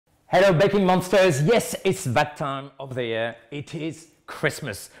Hello baking monsters, yes, it's that time of the year. It is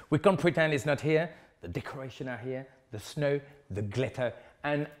Christmas. We can't pretend it's not here. The decorations are here, the snow, the glitter,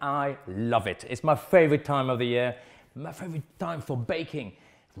 and I love it. It's my favorite time of the year, my favorite time for baking.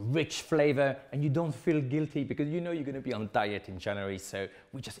 Rich flavor, and you don't feel guilty because you know you're going to be on diet in January, so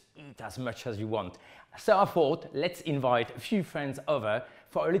we just eat as much as you want. So I thought, let's invite a few friends over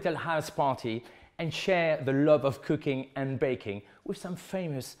for a little house party and share the love of cooking and baking with some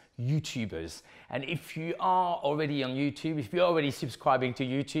famous YouTubers. And if you are already on YouTube, if you're already subscribing to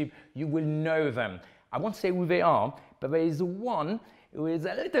YouTube, you will know them. I won't say who they are, but there is one who is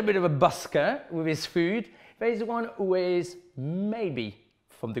a little bit of a busker with his food. There is one who is maybe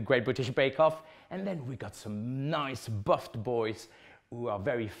from the Great British Bake Off, and then we got some nice buffed boys who are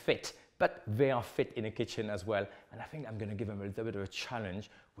very fit, but they are fit in the kitchen as well. And I think I'm gonna give them a little bit of a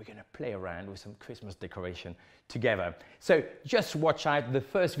challenge. We're gonna play around with some Christmas decoration together. So just watch out, the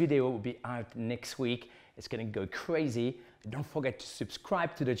first video will be out next week. It's gonna go crazy. Don't forget to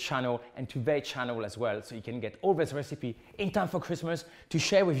subscribe to the channel and to their channel as well, so you can get all this recipe in time for Christmas to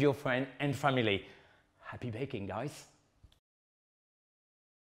share with your friend and family. Happy baking, guys.